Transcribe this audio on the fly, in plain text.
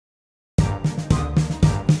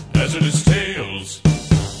Hazardous Tales.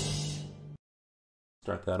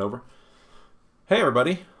 Start that over. Hey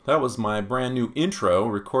everybody, that was my brand new intro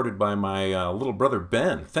recorded by my little brother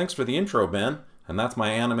Ben. Thanks for the intro, Ben. And that's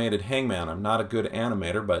my animated hangman. I'm not a good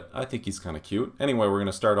animator, but I think he's kind of cute. Anyway, we're going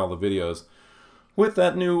to start all the videos with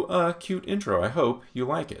that new cute intro. I hope you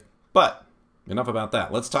like it. But enough about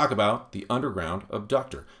that. Let's talk about The Underground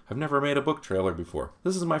Abductor. I've never made a book trailer before.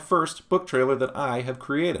 This is my first book trailer that I have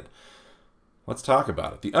created. Let's talk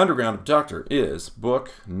about it. The Underground Abductor is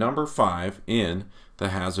book number 5 in the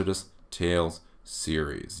Hazardous Tales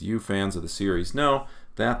series. You fans of the series know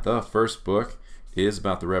that the first book is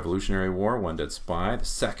about the Revolutionary War, One Dead Spy. The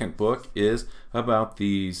second book is about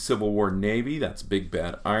the Civil War Navy, that's Big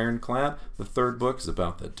Bad Ironclad. The third book is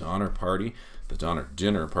about the Donner Party. The Donner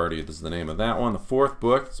Dinner Party is the name of that one. The fourth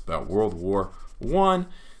book is about World War I,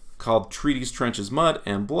 called Treaties, Trenches, Mud,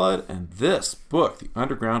 and Blood. And this book, The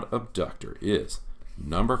Underground Abductor, is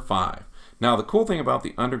number 5. Now, the cool thing about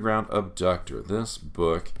The Underground Abductor, this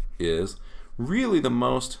book is really the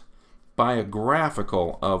most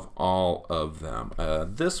biographical of all of them.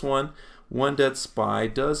 This one, One Dead Spy,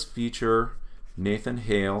 does feature Nathan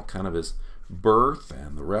Hale, kind of his birth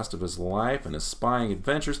and the rest of his life and his spying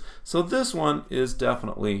adventures. So this one is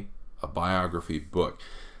definitely a biography book.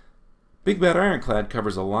 Big Bad Ironclad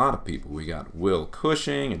covers a lot of people. We got Will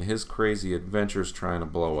Cushing and his crazy adventures trying to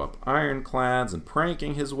blow up ironclads and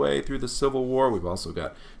pranking his way through the Civil War. We've also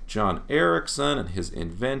got John Erickson and his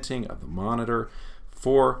inventing of the Monitor.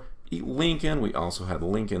 For Lincoln, we also had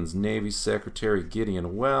Lincoln's Navy Secretary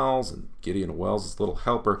Gideon Welles and Gideon Welles' little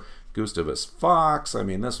helper Gustavus Fox. I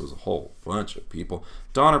mean, this was a whole bunch of people.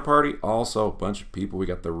 Donner Party, also a bunch of people. We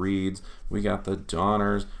got the Reeds, we got the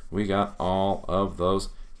Donners, we got all of those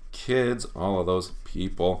kids, all of those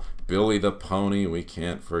people. Billy the Pony, we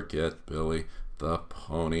can't forget Billy the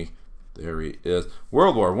Pony. There he is.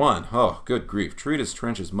 World War I, oh, good grief. Treaties,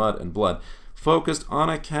 Trenches, Mud, and Blood. Focused on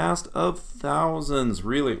a cast of thousands.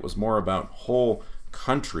 Really, it was more about whole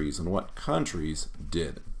countries and what countries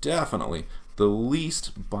did. Definitely the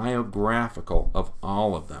least biographical of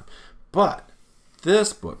all of them. But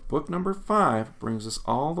this book, book number 5, brings us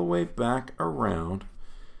all the way back around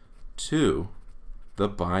to the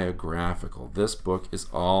biographical. This book is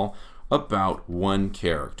all about one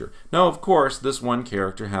character. Now, of course, this one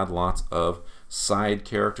character had lots of side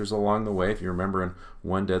characters along the way. If you remember in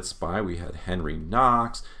One Dead Spy, we had Henry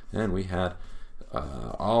Knox, and we had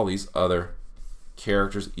all these other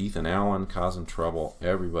characters, Ethan Allen causing trouble,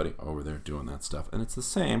 everybody over there doing that stuff. And it's the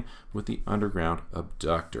same with The Underground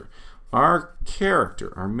Abductor. Our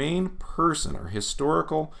character, our main person, our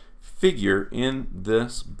historical figure in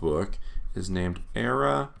this book is named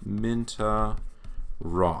Araminta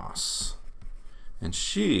Ross. And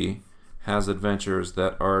she has adventures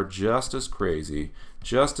that are just as crazy,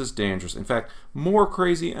 just as dangerous, in fact, more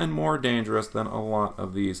crazy and more dangerous than a lot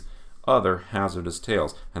of these other Hazardous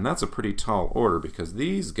Tales. And that's a pretty tall order because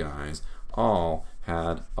these guys all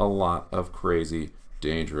had a lot of crazy,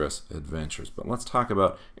 dangerous adventures. But let's talk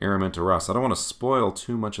about Araminta Ross. I don't want to spoil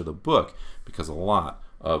too much of the book because a lot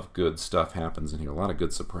of good stuff happens in here, a lot of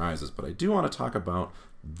good surprises. But I do want to talk about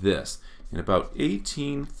this. In about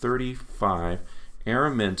 1835,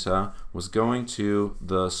 Araminta was going to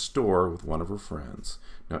the store with one of her friends.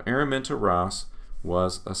 Now, Araminta Ross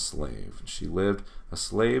was a slave. She lived a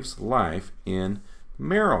slave's life in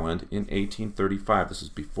Maryland in 1835. This was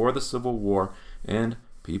before the Civil War, and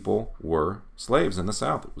people were slaves in the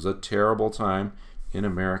South. It was a terrible time in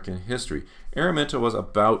American history. Araminta was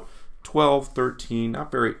about 12, 13,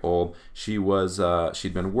 not very old. She was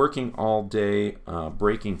she'd been working all day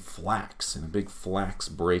breaking flax in a big flax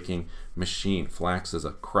breaking machine. Flax is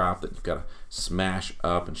a crop that you've got to smash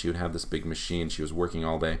up, and she would have this big machine. She was working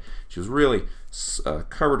all day. She was really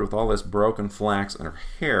covered with all this broken flax, and her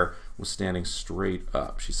hair was standing straight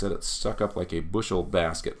up. She said it stuck up like a bushel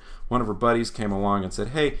basket. One of her buddies came along and said,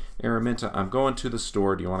 "Hey, Araminta, I'm going to the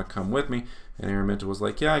store. Do you want to come with me?" And Araminta was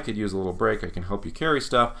like, "Yeah, I could use a little break. I can help you carry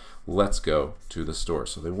stuff. Let's go to the store."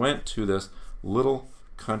 So they went to this little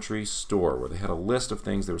country store where they had a list of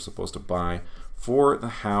things they were supposed to buy for the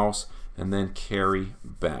house and then carry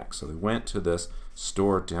back. So they went to this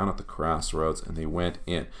store down at the crossroads and they went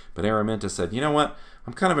in. But Araminta said, "You know what?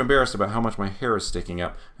 I'm kind of embarrassed about how much my hair is sticking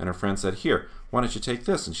up." And her friend said, "Here, why don't you take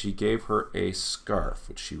this?" And she gave her a scarf,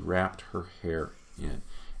 which she wrapped her hair in.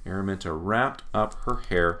 Araminta wrapped up her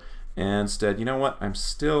hair and said, "You know what? I'm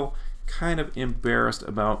still kind of embarrassed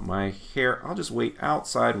about my hair. I'll just wait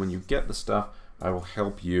outside. When you get the stuff, I will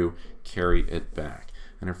help you carry it back."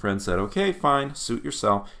 And her friend said, "Okay, fine, suit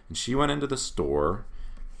yourself." And she went into the store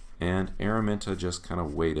and Araminta just kind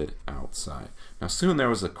of waited outside. Now soon there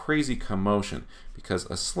was a crazy commotion because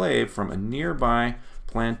a slave from a nearby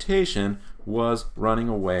plantation was running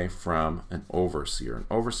away from an overseer. An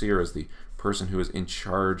overseer is the person who is in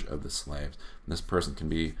charge of the slaves. And this person can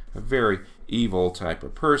be a very evil type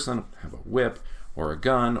of person, have a whip or a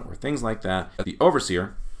gun or things like that. The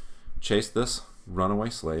overseer chased this runaway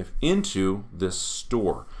slave into this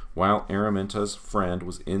store while Araminta's friend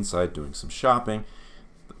was inside doing some shopping.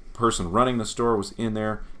 The person running the store was in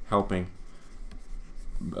there helping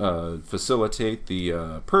facilitate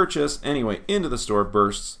the purchase. Anyway, into the store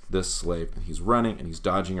bursts this slave, and he's running and he's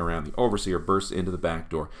dodging around. The overseer bursts into the back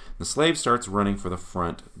door. The slave starts running for the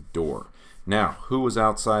front door. Now, who was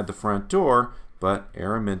outside the front door but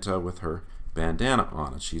Araminta with her bandana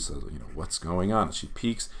on? And she says, you know, what's going on? And she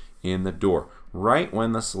peeks in the door right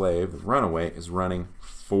when the slave, the runaway, is running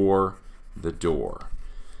for the door.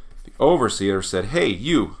 The overseer said, hey,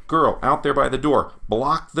 you, girl, out there by the door,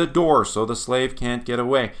 block the door so the slave can't get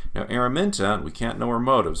away. Now, Araminta, we can't know her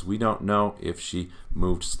motives. We don't know if she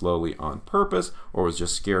moved slowly on purpose or was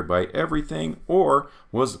just scared by everything or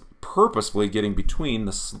was purposefully getting between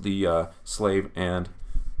the slave and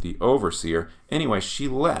the overseer. Anyway, she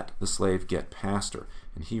let the slave get past her,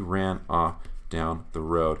 and he ran off down the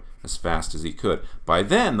road as fast as he could. By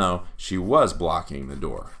then, though, she was blocking the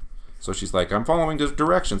door. So she's like, I'm following the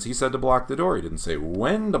directions. He said to block the door. He didn't say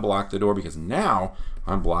when to block the door because now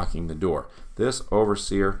I'm blocking the door. This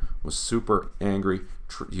overseer was super angry.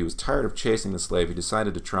 He was tired of chasing the slave. He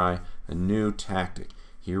decided to try a new tactic.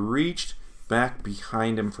 He reached back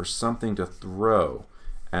behind him for something to throw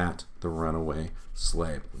at the runaway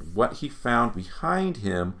slave. What he found behind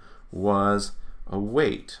him was a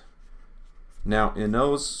weight. Now, in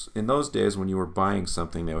those days when you were buying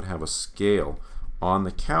something, they would have a scale on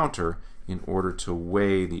the counter in order to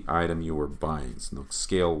weigh the item you were buying. So the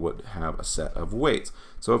scale would have a set of weights.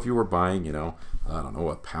 So if you were buying, you know, I don't know,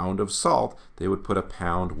 a pound of salt, they would put a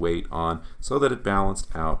pound weight on so that it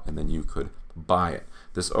balanced out and then you could buy it.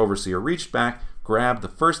 This overseer reached back, grabbed the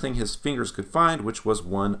first thing his fingers could find, which was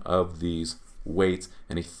one of these weights,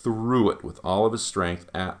 and he threw it with all of his strength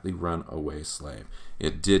at the runaway slave.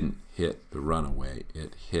 It didn't hit the runaway,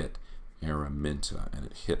 it hit Araminta, and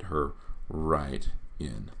it hit her right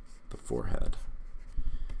in the forehead.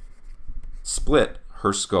 Split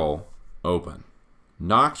her skull open.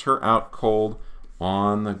 Knocked her out cold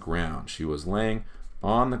on the ground. She was laying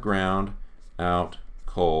on the ground, out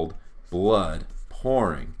cold, blood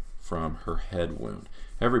pouring from her head wound.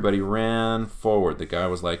 Everybody ran forward. The guy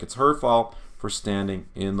was like, it's her fault for standing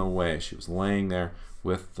in the way. She was laying there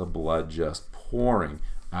with the blood just pouring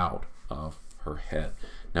out of her head.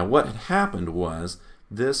 Now what had happened was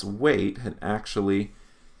this weight had actually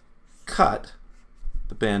cut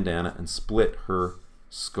the bandana and split her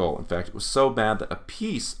skull. In fact, it was so bad that a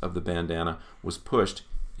piece of the bandana was pushed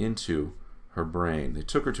into her brain. They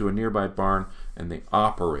took her to a nearby barn and they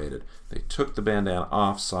operated. They took the bandana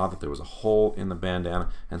off, saw that there was a hole in the bandana,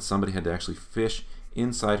 and somebody had to actually fish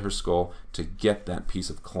inside her skull to get that piece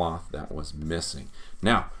of cloth that was missing.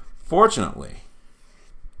 Now, fortunately,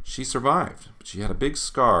 she survived, but she had a big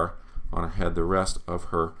scar on her head the rest of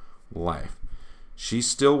her life. She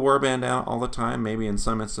still wore a bandana all the time, maybe in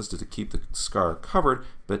some instances to keep the scar covered,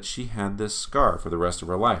 but she had this scar for the rest of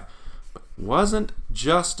her life. But it wasn't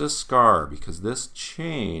just a scar, because this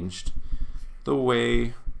changed the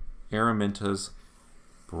way Araminta's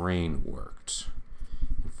brain worked.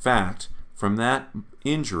 In fact, from that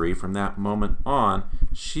injury, from that moment on,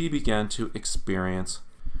 she began to experience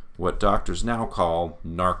what doctors now call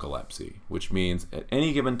narcolepsy, which means at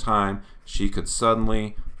any given time she could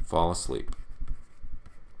suddenly fall asleep.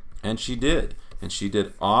 And she did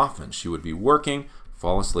often. She would be working,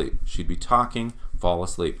 fall asleep. She'd be talking, fall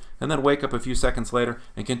asleep, and then wake up a few seconds later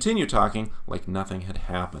and continue talking like nothing had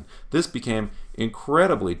happened. This became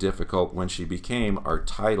incredibly difficult when she became our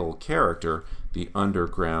title character, the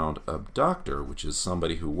Underground Abductor, which is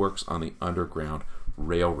somebody who works on the Underground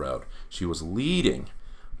Railroad. She was leading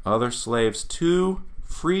other slaves to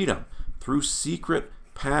freedom through secret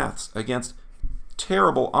paths against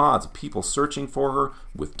terrible odds, people searching for her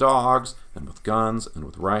with dogs and with guns and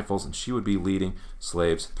with rifles, and she would be leading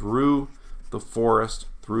slaves through the forest,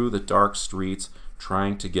 through the dark streets,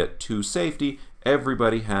 trying to get to safety.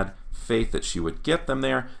 Everybody had faith that she would get them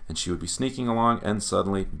there, and she would be sneaking along, and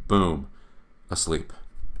suddenly, boom, asleep.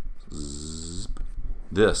 Zip.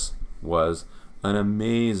 This was an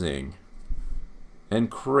amazing and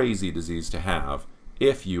crazy disease to have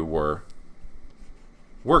if you were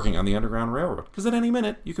working on the Underground Railroad, because at any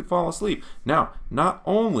minute you could fall asleep. Now, not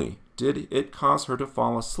only did it cause her to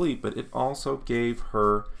fall asleep, but it also gave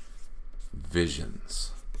her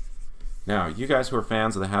visions. Now, you guys who are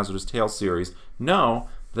fans of the Hazardous Tales series know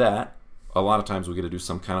that a lot of times we get to do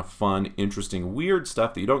some kind of fun, interesting, weird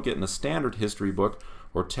stuff that you don't get in a standard history book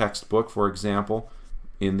or textbook. For example,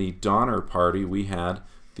 in the Donner Party, we had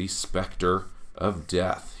the Spectre of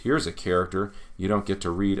Death. Here's a character you don't get to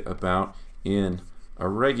read about in a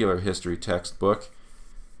regular history textbook,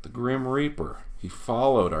 the Grim Reaper. He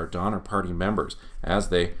followed our Donner Party members as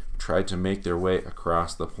they tried to make their way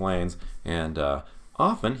across the plains, and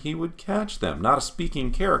often he would catch them. Not a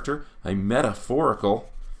speaking character, a metaphysical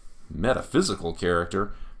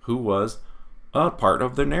character who was a part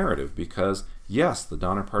of the narrative, because yes, the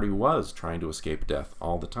Donner Party was trying to escape death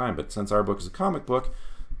all the time, but since our book is a comic book,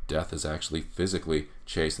 death is actually physically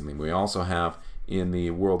chasing them. We also have in the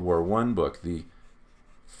World War I book the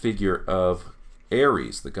figure of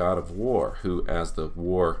Ares, the god of war, who as the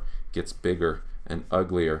war gets bigger and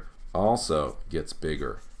uglier also gets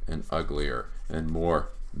bigger and uglier and more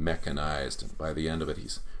mechanized, and by the end of it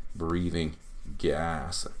he's breathing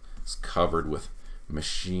gas. It's covered with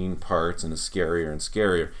machine parts and is scarier and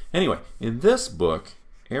scarier. Anyway, in this book,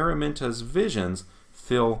 Araminta's visions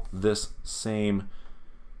fill this same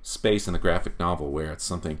space in the graphic novel where it's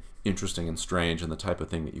something interesting and strange and the type of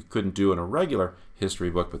thing that you couldn't do in a regular history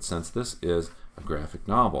book, but since this is a graphic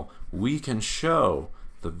novel, we can show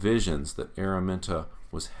the visions that Araminta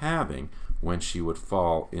was having when she would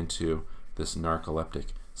fall into this narcoleptic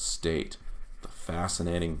state. The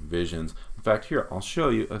fascinating visions. In fact, here, I'll show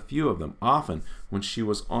you a few of them. Often, when she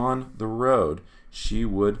was on the road, she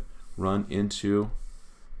would run into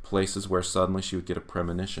places where suddenly she would get a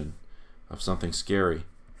premonition of something scary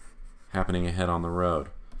happening ahead on the road.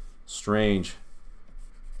 Strange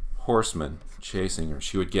horsemen chasing her.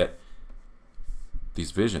 She would get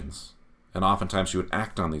these visions, and oftentimes she would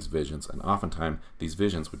act on these visions, and oftentimes these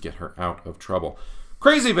visions would get her out of trouble.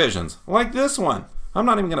 Crazy visions, like this one. I'm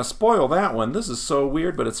not even going to spoil that one. This is so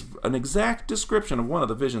weird, but it's an exact description of one of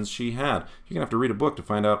the visions she had. You're going to have to read a book to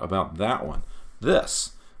find out about that one.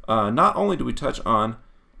 This, not only do we touch on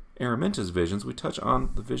Araminta's visions, we touch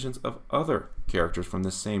on the visions of other characters from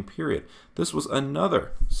this same period. This was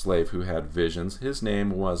another slave who had visions. His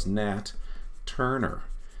name was Nat Turner.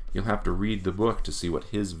 You'll have to read the book to see what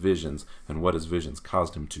his visions and what his visions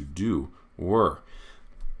caused him to do were.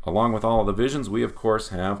 Along with all of the visions, we of course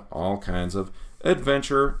have all kinds of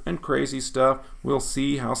adventure and crazy stuff. We'll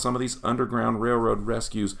see how some of these Underground Railroad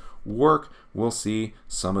rescues work. We'll see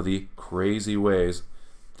some of the crazy ways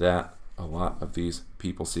that a lot of these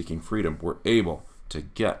people seeking freedom were able to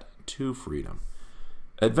get to freedom.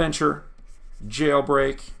 Adventure,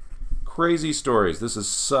 jailbreak, crazy stories. This is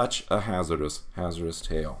such a hazardous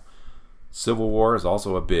tale. Civil War is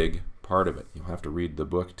also a big part of it. You'll have to read the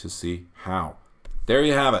book to see how. There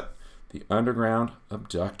you have it, the Underground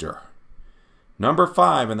Abductor. Number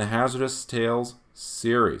 5 in the Hazardous Tales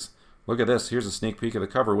series. Look at this. Here's a sneak peek of the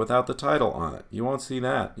cover without the title on it. You won't see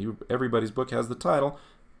that. Everybody's book has the title.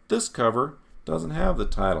 This cover doesn't have the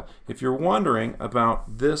title. If you're wondering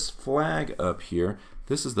about this flag up here,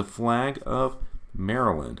 this is the flag of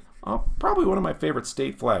Maryland. Probably one of my favorite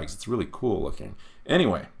state flags. It's really cool looking.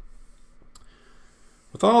 Anyway,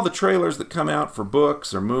 with all the trailers that come out for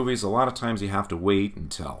books or movies, a lot of times you have to wait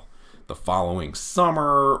until the following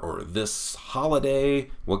summer or this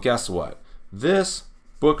holiday. Well, guess what? This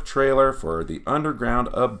book trailer for The Underground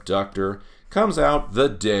Abductor comes out the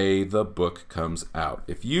day the book comes out.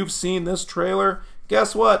 If you've seen this trailer,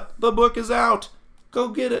 guess what? The book is out. Go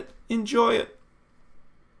get it. Enjoy it.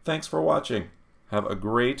 Thanks for watching. Have a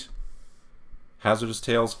great Hazardous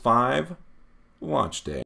Tales 5 launch day.